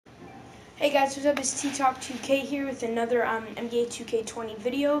Hey guys, what's up? It's T-Talk2K here with another NBA 2K20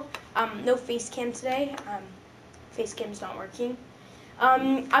 video. No face cam today. Face cam's not working.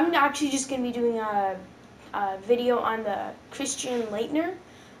 I'm actually just going to be doing a video on the Christian Laettner.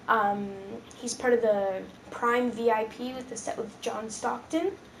 He's part of the Prime VIP with the set with John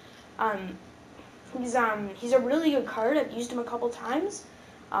Stockton. He's a really good card. I've used him a couple times.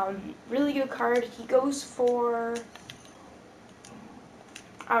 Really good card. He goes for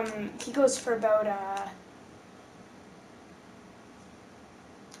about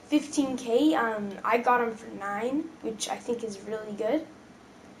 15K. I got him for 9, which I think is really good.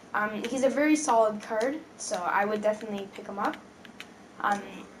 He's a very solid card, so I would definitely pick him up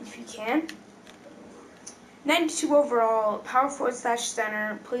if you can. 92 overall, power forward /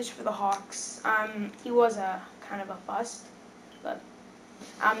 center, plays for the Hawks. He was a kind of a bust, but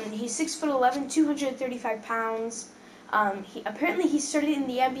he's 6'11", 235 pounds. Apparently he started in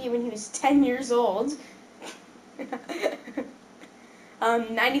the NBA when he was 10 years old.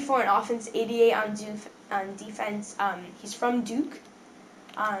 94 on offense, 88 on defense. He's from Duke.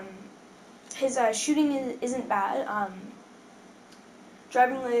 His shooting isn't bad.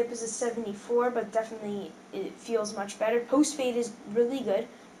 Driving layup is a 74, but definitely it feels much better. Post fade is really good.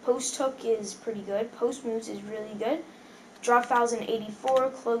 Post hook is pretty good. Post moves is really good. Drop foul's an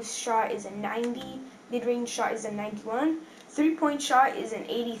 84. Close shot is a 90. Mid-range shot is a 91. Three-point shot is an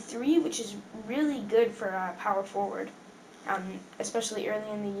 83, which is really good for a power forward, especially early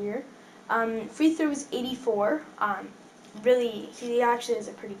in the year. Free throw is 84. Really, he actually has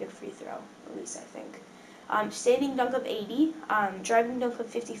a pretty good free throw, at least I think. Standing dunk of 80. Driving dunk of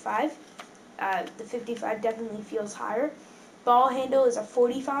 55. The 55 definitely feels higher. Ball handle is a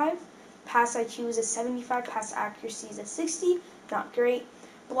 45. Pass IQ is a 75. Pass accuracy is a 60. Not great.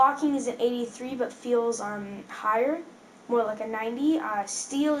 Blocking is an 83, but feels higher, more like a 90.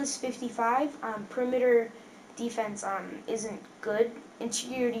 Steal is 55. Perimeter defense isn't good.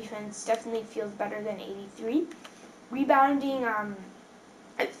 Interior defense definitely feels better than 83. Rebounding,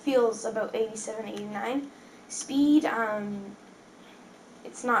 it feels about 87, 89. Speed,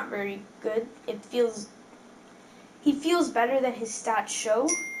 it's not very good. He feels better than his stats show.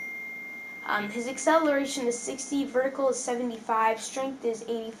 His acceleration is 60, vertical is 75, strength is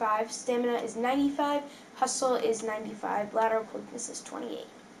 85, stamina is 95, hustle is 95, lateral quickness is 28.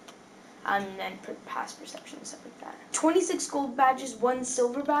 And then pass perception and stuff like that. 26 gold badges, 1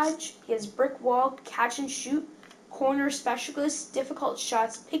 silver badge. He has brick wall, catch and shoot, corner specialist, difficult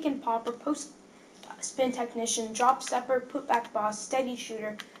shots, pick and popper, post spin technician, drop stepper, putback boss, steady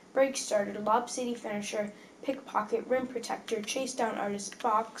shooter, break starter, lob city finisher, pickpocket, rim protector, chase down artist,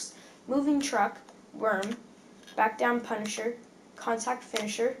 box, moving truck, worm, back down punisher, contact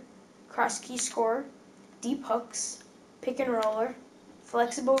finisher, cross key scorer, deep hooks, pick and roller,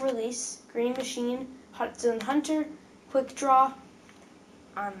 flexible release, green machine, hot zone hunter, quick draw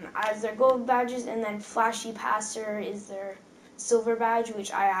as their gold badges, and then flashy passer is their silver badge,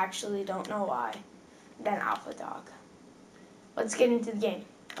 which I actually don't know why. Then alpha dog. Let's get into the game.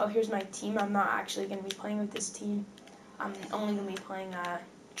 Oh, here's my team. I'm not actually going to be playing with this team. I'm only going to be playing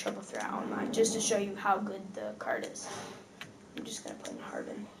triple threat online, just to show you how good the card is. I'm just going to play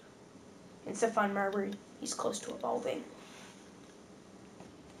Harden. It's a fun Marbury. He's close to evolving.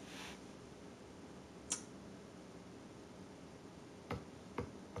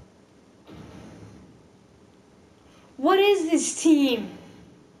 What is this team?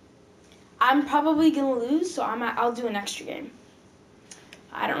 I'm probably going to lose, so I'll do an extra game.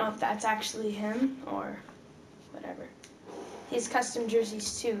 I don't know if that's actually him or whatever. He has custom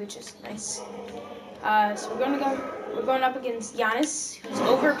jerseys too, which is nice. So we're going up against Giannis, who's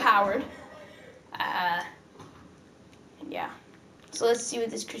overpowered. Yeah. So let's see what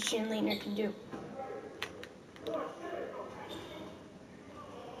this Christian Laettner can do.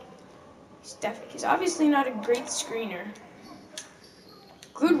 He's obviously not a great screener.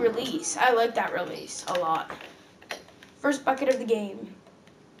 Good release. I like that release a lot. First bucket of the game.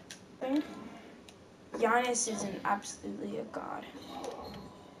 Giannis is absolutely a god.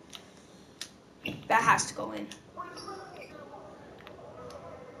 That has to go in.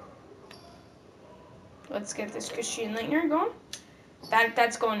 Let's get this Christian Laettner going.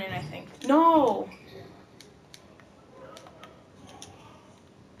 That's going in, I think. No!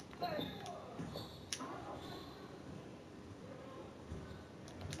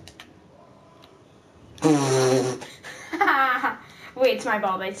 Wait, it's my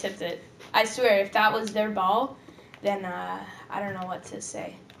ball. They tipped it. I swear, if that was their ball, then I don't know what to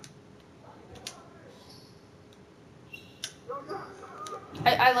say.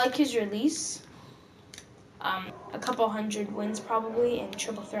 I like his release. a couple hundred wins probably in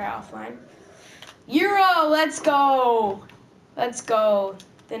triple threat offline. Euro, let's go. Let's go.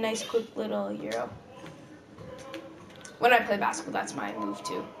 The nice quick little Euro. When I play basketball, that's my move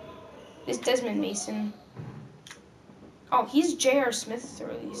too. This Desmond Mason. Oh, he's J.R. Smith's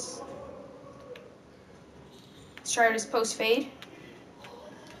release. Let's try this post fade.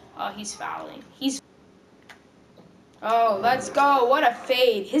 Oh, he's fouling. Oh, let's go. What a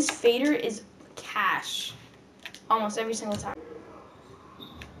fade. His fader is cash. Almost every single time.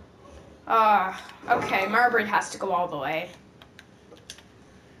 Okay, Marbury has to go all the way.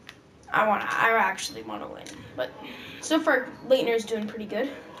 I actually want to win. But so far, Laettner's doing pretty good.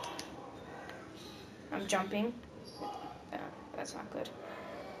 I'm jumping. That's not good.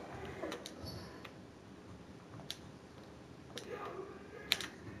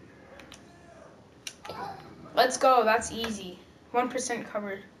 Let's go. That's easy. 1%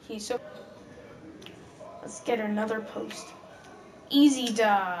 covered. Let's get another post. Easy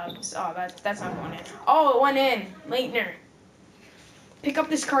dubs. Oh, that's not going in. Oh, it went in. Laettner. Pick up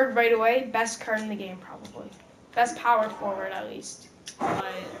this card right away. Best card in the game, probably. Best power forward, at least.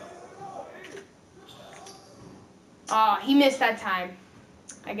 Oh, he missed that time.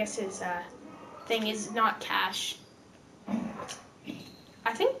 I guess his thing is not cash.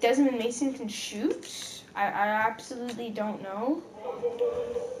 I think Desmond Mason can shoot. I absolutely don't know.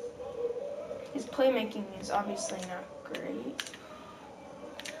 His playmaking is obviously not great.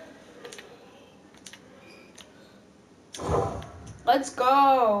 Let's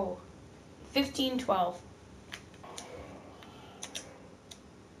go. 15-12.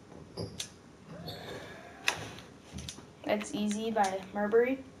 That's easy by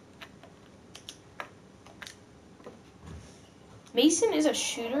Marbury. Mason is a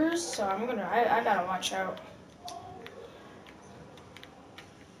shooter, so I gotta watch out.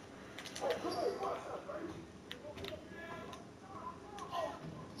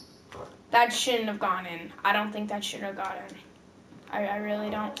 That shouldn't have gone in. I don't think that should have gone in. I really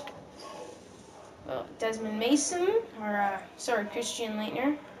don't. Well, Desmond Mason, or Christian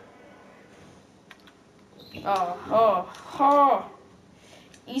Laettner. Oh.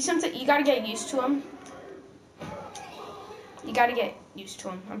 You gotta get used to him. You gotta get used to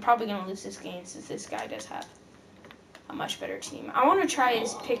him. I'm probably gonna lose this game since this guy does have a much better team. I want to try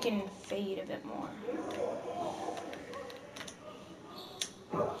his pick and fade a bit more.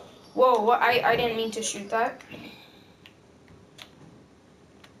 Whoa, what? I didn't mean to shoot that.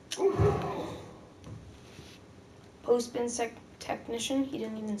 Post spin technician. He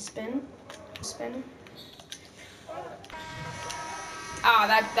didn't even spin. Ah,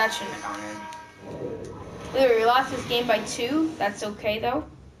 that shouldn't have gone in. We lost this game by 2. That's okay though.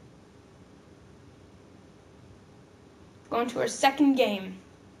 Going to our second game.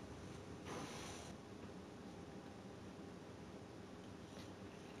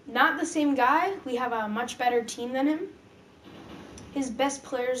 Not the same guy. We have a much better team than him. His best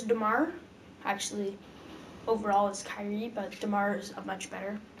player is DeMar. Actually, overall is Kyrie, but DeMar is a much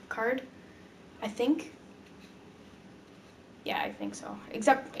better card, I think. Yeah, I think so.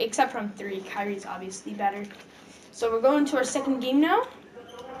 Except from 3, Kyrie's obviously better. So we're going to our second game now.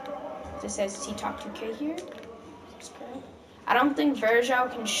 This says T-Talk 2K here. I don't think Verjao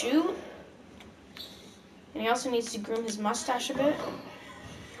can shoot. And he also needs to groom his mustache a bit.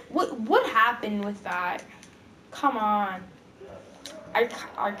 What happened with that? Come on. I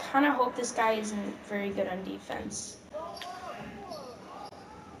kind of hope this guy isn't very good on defense.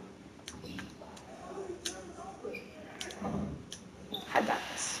 I got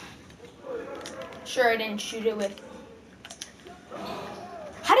this. Sure, I didn't shoot it with...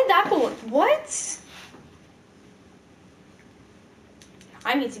 How did that go? What?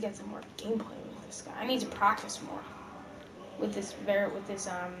 I need to get some more gameplay with this guy. I need to practice more with this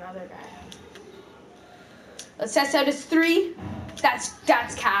other guy. Let's test out his 3. That's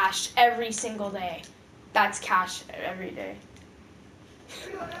cash every single day. That's cash every day.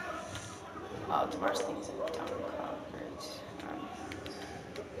 Oh, DeMar's thing's a dumb call. Great.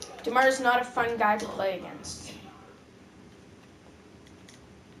 DeMar's not a fun guy to play against.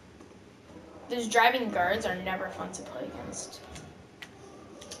 Those driving guards are never fun to play against.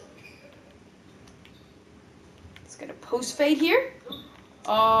 Let's get a post fade here.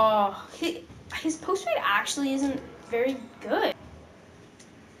 Oh, his post fade actually isn't very good.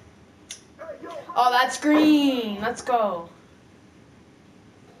 Oh, that's green. Let's go.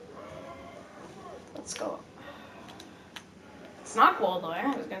 Let's go. It's not go all the way. I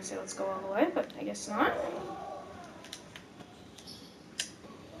was going to say let's go all the way, but I guess not.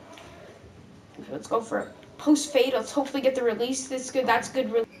 Okay, let's go for a post fade. Let's hopefully get the release. That's good. That's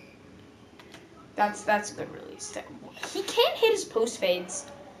good. That's a good release. He can't hit his post fades,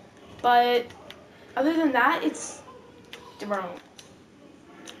 but other than that, it's wrong.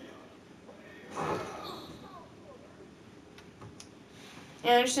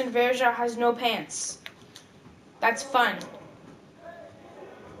 Anderson Varejao has no pants. That's fun.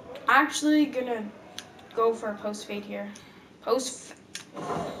 Actually gonna go for a post fade here. Oh,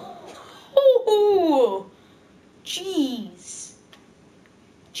 jeez.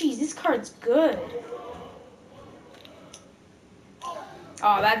 Jeez, this card's good.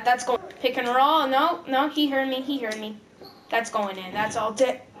 Oh, that's going. Pick and roll. No, he heard me. That's going in. That's all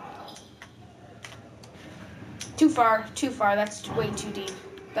day. Too far. That's way too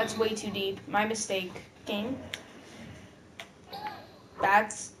deep. My mistake. Game.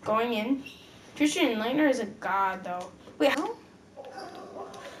 That's going in. Christian Laettner is a god, though. Wait, how?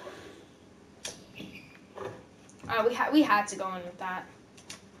 We had to go in with that.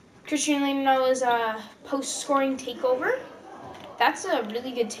 Christian Laettner is a post-scoring takeover. That's a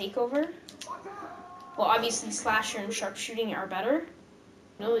really good takeover. Well, obviously slasher and sharpshooting are better.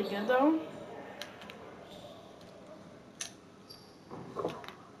 Really good though.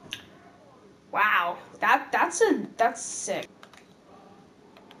 Wow, that's sick.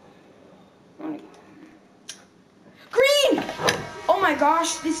 Green! Oh my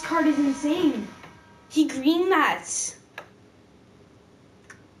gosh, this card is insane. He greened that.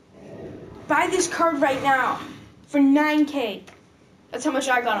 Buy this card right now for 9K. That's how much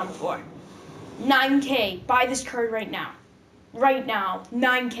I got him for. 9K. Buy this card right now. Right now.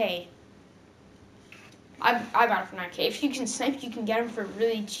 9K. I got it for 9K. If you can snipe, you can get him for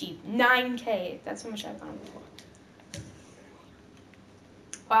really cheap. 9K. That's how much I got him for.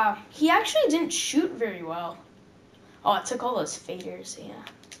 Wow. He actually didn't shoot very well. Oh, it took all those faders. Yeah.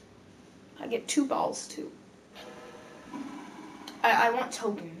 I get 2 balls, too. I want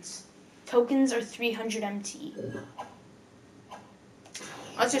tokens. Tokens are 300 MT.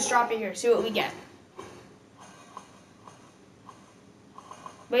 Let's just drop it here, see what we get.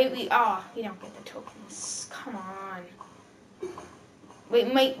 Wait, we don't get the tokens. Come on.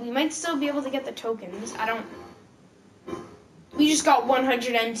 Wait, we might still be able to get the tokens. We just got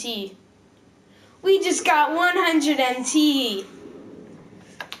 100 MT. We just got 100 MT.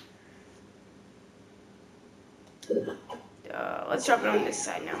 Let's drop it on this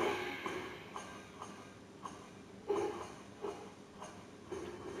side now.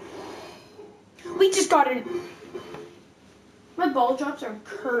 We just got it. My ball drops are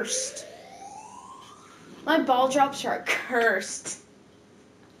cursed.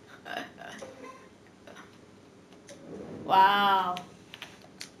 Wow.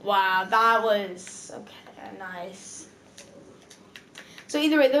 Wow, that was okay, nice. So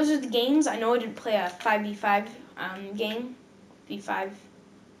either way, those are the games. I know I didn't play a 5v5 game. V5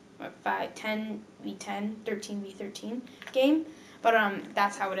 or 10v10, 13v13 game. But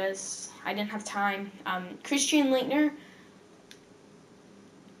that's how it is. I didn't have time. Christian Laettner,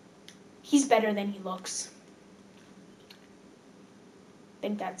 he's better than he looks. I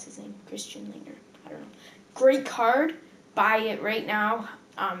think that's his name, Christian Laettner. I don't know. Great card. Buy it right now.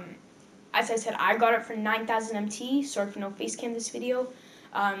 As I said, I got it for 9,000 MT. Sorry for no face cam this video.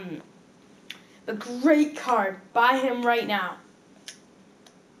 But great card. Buy him right now.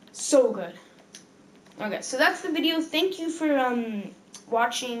 So good. Okay, so that's the video. Thank you for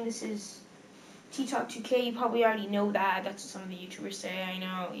watching. This is T-Talk2K. You probably already know that. That's what some of the YouTubers say. I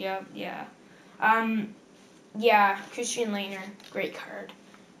know. Yep, yeah. Yeah, Christian Laettner, great card.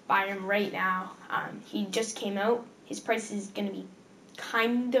 Buy him right now. He just came out. His price is going to be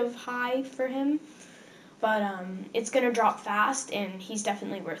kind of high for him, but it's going to drop fast, and he's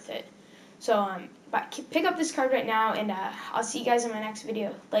definitely worth it. So but pick up this card right now, and I'll see you guys in my next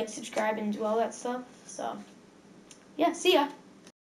video. Like, subscribe, and do all that stuff. So, yeah, see ya.